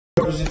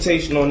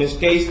representation on this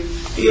case,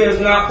 he has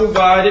not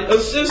provided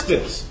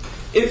assistance.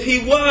 If he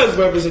was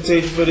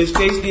representation for this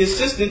case, the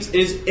assistance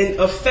is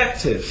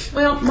ineffective.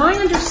 Well, my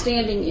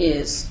understanding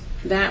is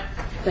that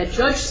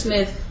Judge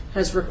Smith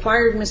has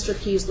required Mr.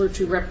 Kiesler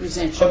to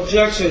represent you.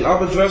 Objection.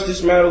 I've addressed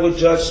this matter with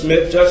Judge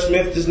Smith. Judge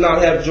Smith does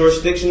not have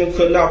jurisdiction and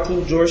could not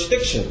prove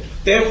jurisdiction.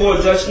 Therefore,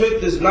 Judge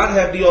Smith does not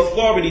have the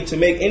authority to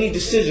make any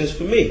decisions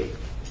for me.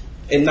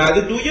 And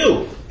neither do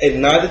you.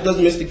 And neither does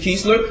Mr.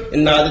 Kiesler,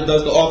 and neither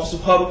does the Office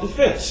of Public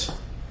Defense.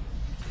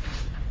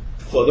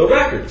 For the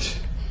record.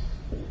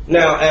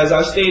 Now, as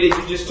I stated,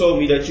 you just told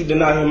me that you did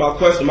not hear my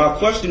question. My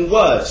question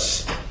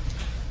was,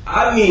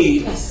 I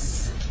need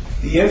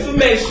the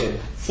information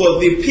for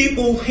the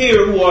people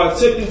here who are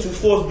attempting to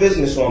force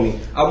business on me.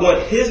 I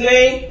want his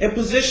name and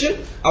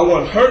position, I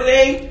want her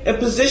name and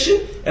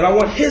position, and I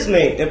want his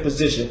name and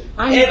position,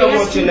 and I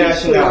want your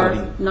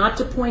nationality. Not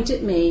to point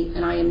at me,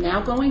 and I am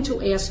now going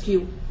to ask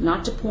you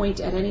not to point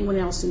at anyone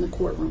else in the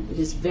courtroom. It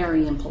is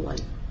very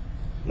impolite.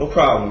 No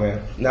problem,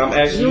 ma'am. Now I'm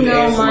asking you to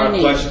answer my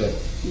question.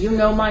 You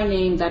know my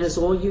name. That is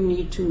all you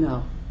need to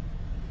know.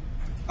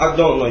 I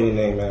don't know your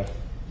name, ma'am.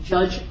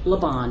 Judge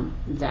Laban.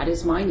 That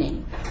is my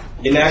name.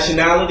 Your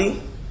nationality?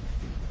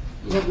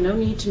 You have no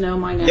need to know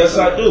my nationality. Yes,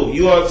 I do.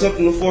 You are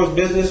attempting to force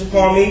business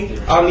upon me.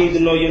 I need to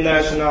know your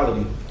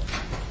nationality.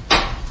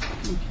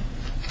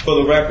 For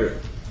the record.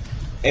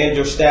 And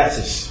your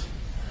status.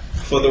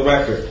 For the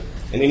record.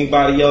 And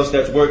anybody else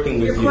that's working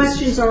with you. Your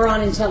questions are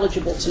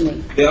unintelligible to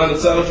me. They're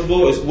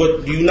unintelligible?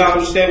 Do you not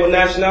understand what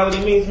nationality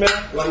means, ma'am?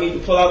 Do I need to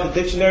pull out the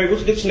dictionary?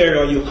 Which dictionary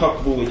are you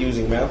comfortable with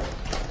using, ma'am?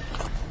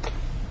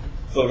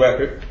 For the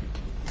record.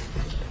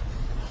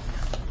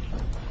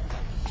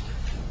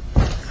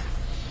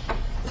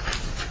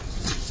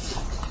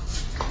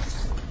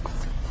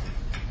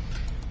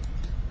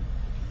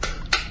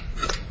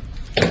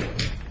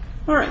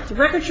 All right. The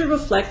record should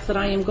reflect that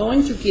I am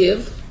going to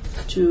give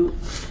to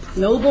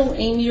Noble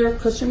Amir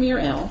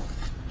Kusamir L.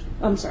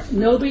 I'm sorry,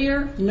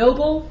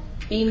 Noble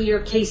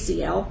Amir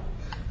KCL,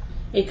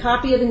 a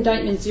copy of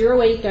Indictment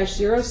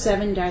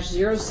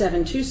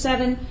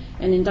 08-07-0727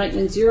 and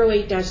Indictment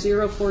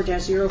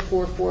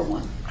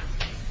 08-04-0441.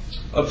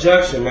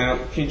 Objection, ma'am.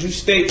 Could you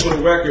state for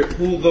the record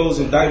who those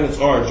indictments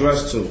are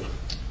addressed to?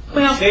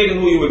 Well, stating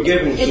who you were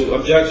giving to.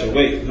 Objection.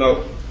 Wait,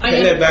 no.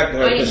 Hand that back to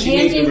her because she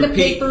needs to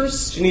repeat.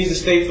 She needs to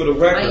state for the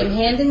record. I am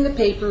handing the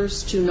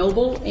papers to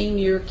Noble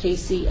Amir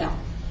KCL.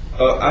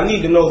 I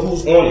need to know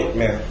who's on it,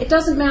 ma'am. It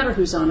doesn't matter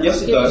who's on it.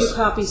 Yes, I'm it does. giving you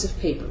copies of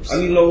papers. I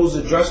need to know who's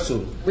addressed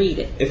to. Read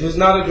it. If it's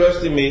not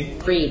addressed to me,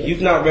 read it.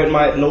 You've not read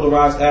my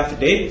notarized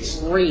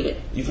affidavits. Read it.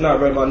 You've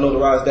not read my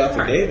notarized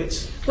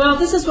affidavits. Right. Well,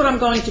 this is what I'm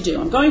going to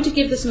do. I'm going to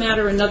give this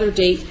matter another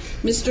date.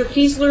 Mr.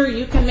 Kiesler,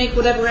 you can make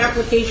whatever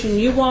application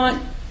you want.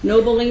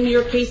 Noble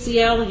Amir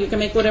KCL, you can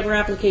make whatever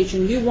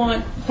application you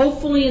want.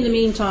 Hopefully, in the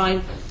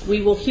meantime, we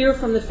will hear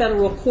from the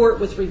federal court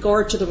with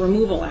regard to the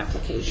removal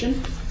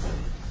application.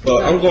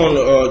 I'm going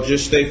to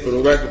just state for the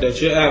record that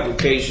your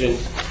application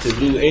to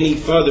do any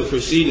further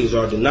proceedings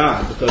are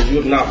denied because you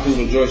have not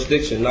proven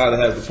jurisdiction, neither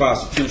has the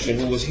prosecution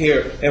who was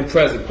here and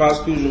present.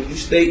 Prosecution, would you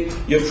state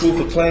your proof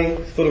of claim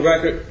for the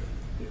record?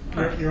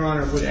 Your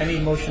Honor, would any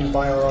motion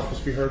by our office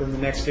be heard on the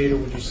next date, or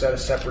would you set a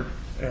separate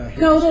hearing?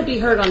 No, it will be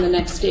heard on the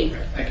next date.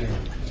 Thank you.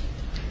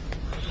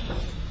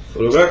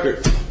 For the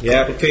record, your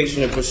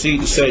application to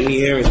proceed to set any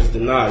hearings is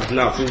denied. It's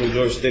not proven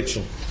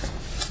jurisdiction.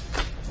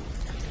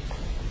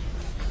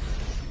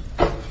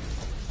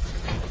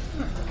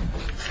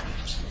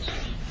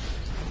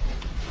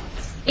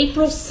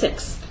 April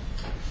 6th.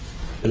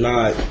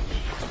 Denied.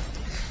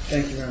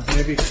 Thank you, Your Honor. May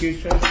I be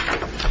excused, Judge?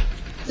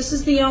 This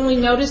is the only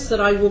notice that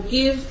I will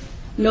give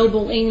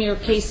Noble Amir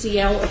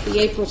KCL at the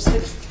April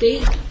 6th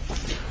date.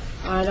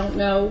 I don't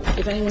know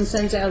if anyone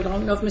sends out, I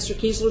don't know if Mr.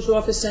 Kiesler's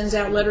office sends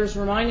out letters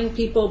reminding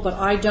people, but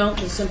I don't.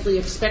 We'll simply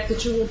expect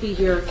that you will be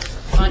here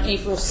on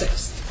April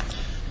 6th.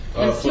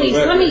 And please,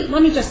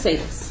 let me just say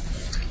this.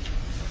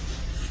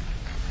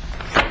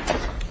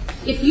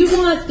 If you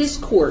want this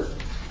court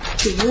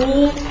to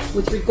rule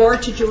with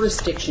regard to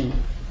jurisdiction,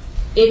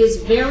 it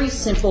is very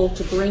simple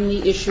to bring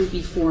the issue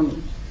before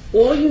me.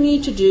 All you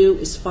need to do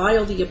is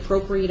file the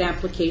appropriate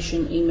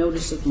application, a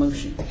notice of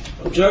motion.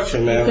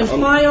 Objection, ma'am. You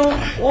can file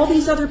all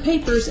these other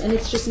papers, and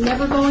it's just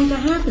never going to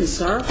happen,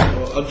 sir.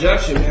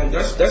 Objection, ma'am.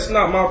 That's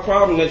not my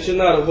problem that you're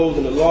not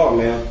upholding the law,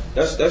 ma'am.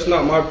 That's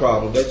not my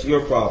problem. That's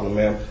your problem,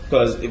 ma'am.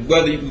 Because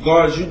whether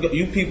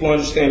you people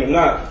understand or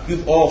not,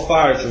 you've all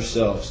fired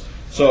yourselves.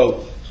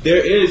 So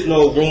there is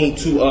no room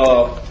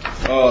to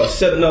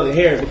set another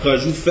hearing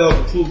because you failed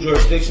to prove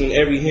jurisdiction in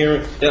every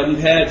hearing that we've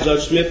had.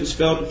 Judge Smith has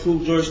failed to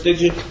prove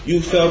jurisdiction. You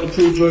failed to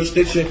prove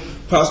jurisdiction.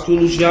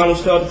 Prosecutor Luciano's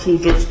failed to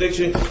prove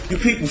jurisdiction. You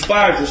people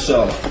fired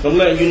yourselves. I'm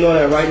letting you know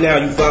that right now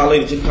you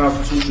violated your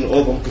constitutional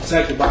oath and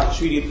protected by the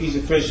Treaty of Peace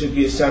and Friendship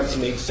via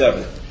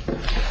 1787.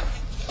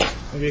 May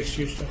I be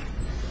excused, Judge?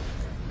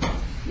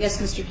 Yes,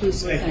 Mr.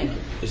 Kiesler, thank you.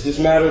 Is this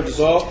matter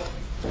dissolved?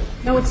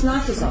 No, it's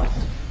not dissolved.